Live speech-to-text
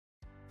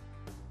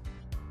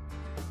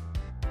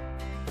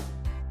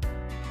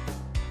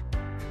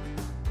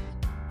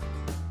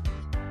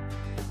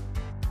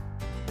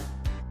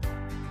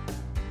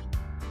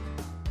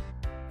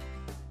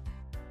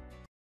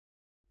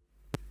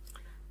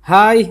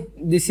Hi,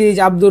 this is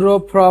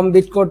Abdurrahman from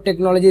Bitcode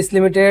Technologies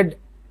Limited,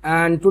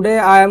 and today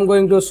I am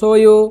going to show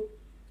you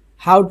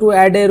how to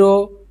add a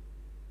row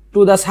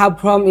to the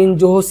subform in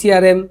Zoho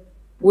CRM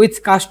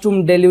with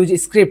custom deluge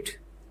script.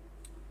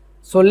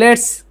 So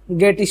let's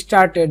get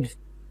started.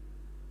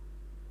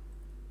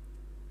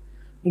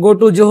 Go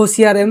to Zoho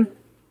CRM.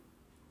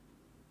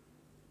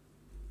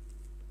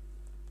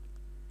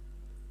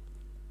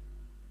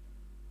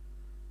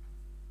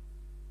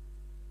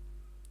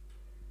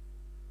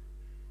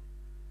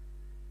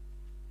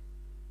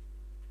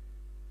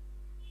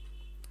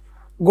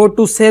 Go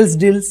to sales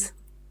deals.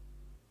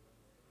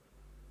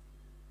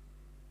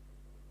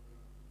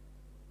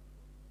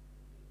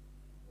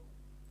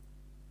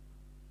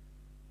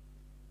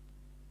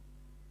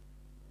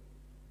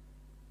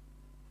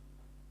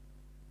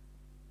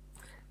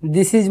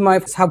 This is my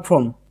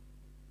subform.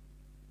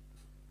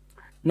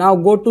 Now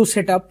go to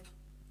setup.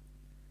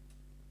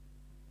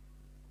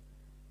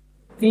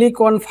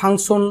 Click on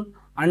function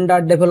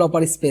under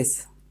developer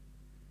space.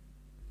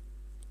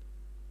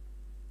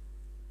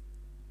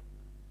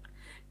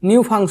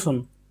 New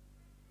function.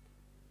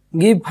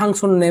 Give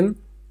function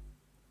name.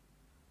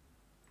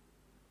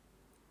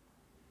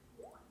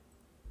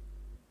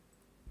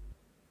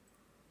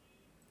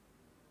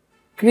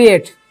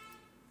 Create.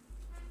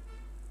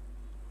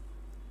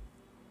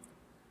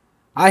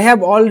 I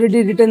have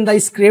already written the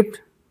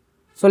script,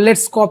 so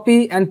let's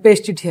copy and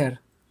paste it here.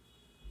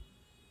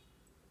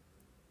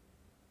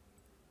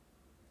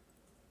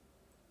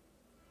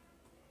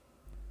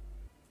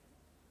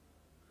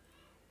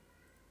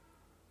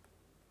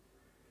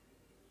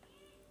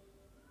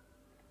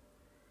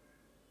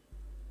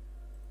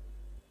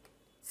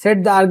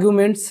 Set the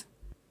arguments.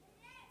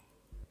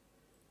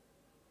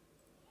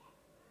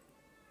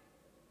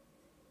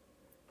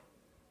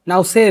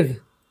 Now save.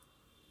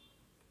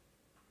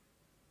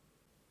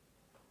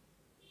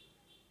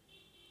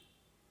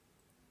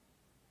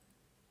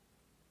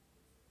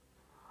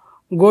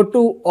 Go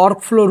to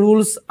workflow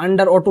rules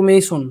under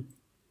automation.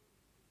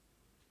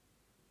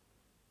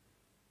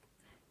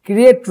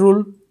 Create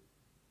rule.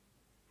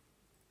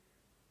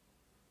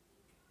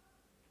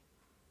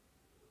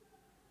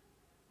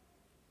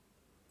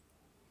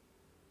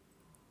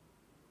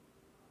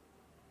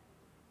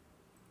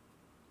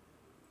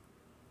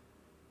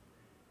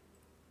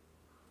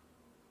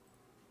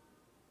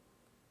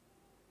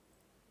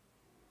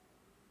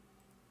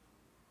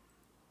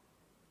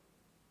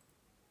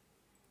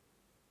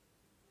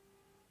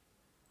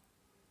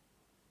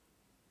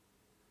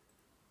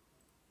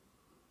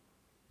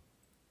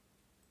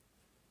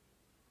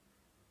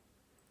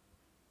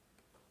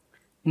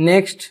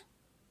 Next,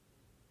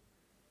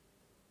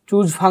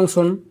 choose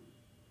function.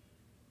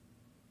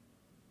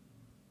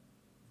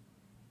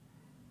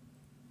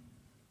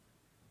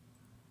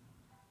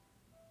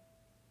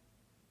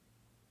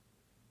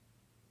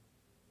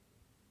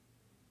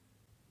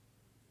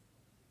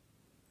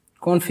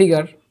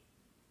 Configure.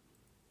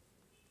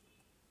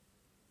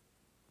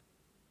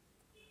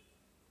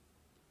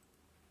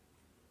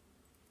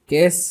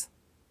 Case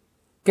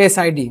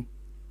ID.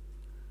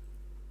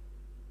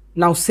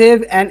 Now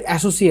save and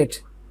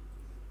associate.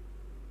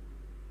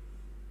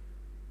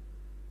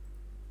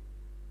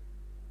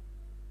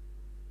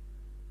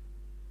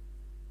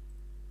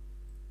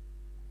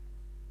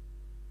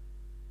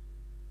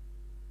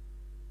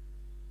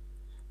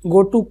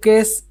 Go to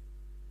case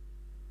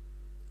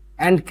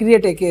and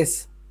create a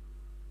case.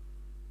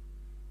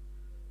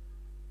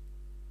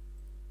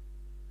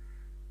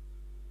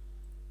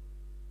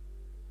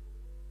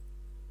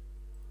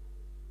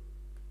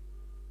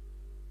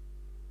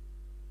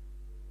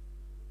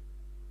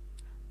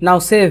 Now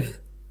save.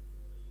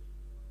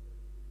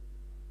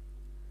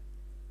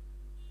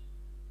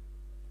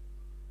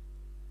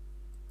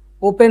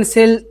 Open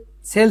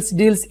sales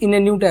deals in a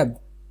new tab.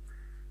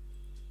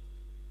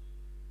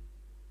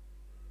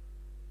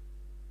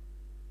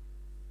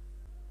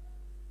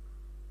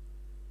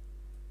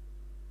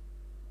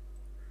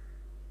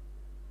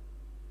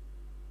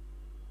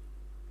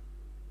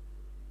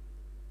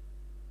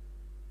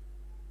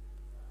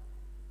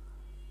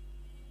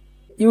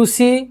 You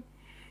see,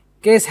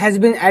 case has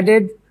been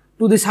added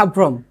to the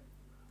subform.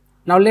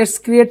 Now let's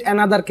create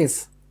another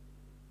case.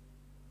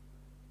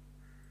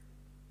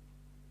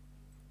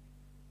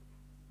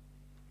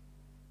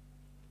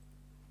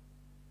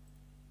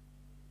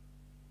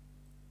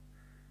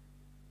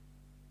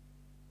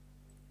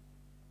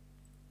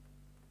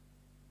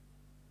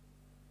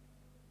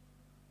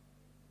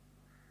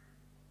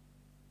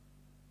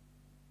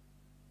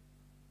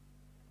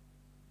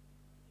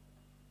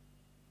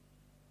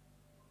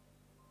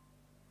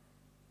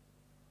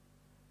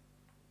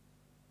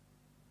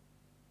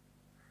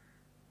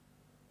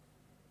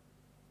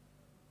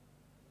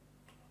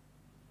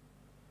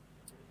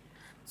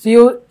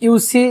 So you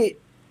see,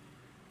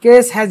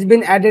 case has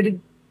been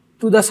added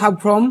to the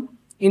subform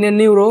in a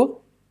new row.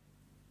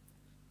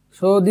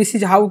 So this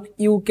is how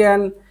you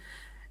can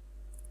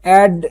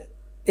add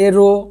a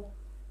row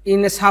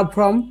in a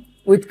subform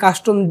with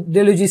custom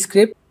deluge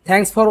script.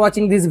 Thanks for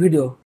watching this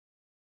video.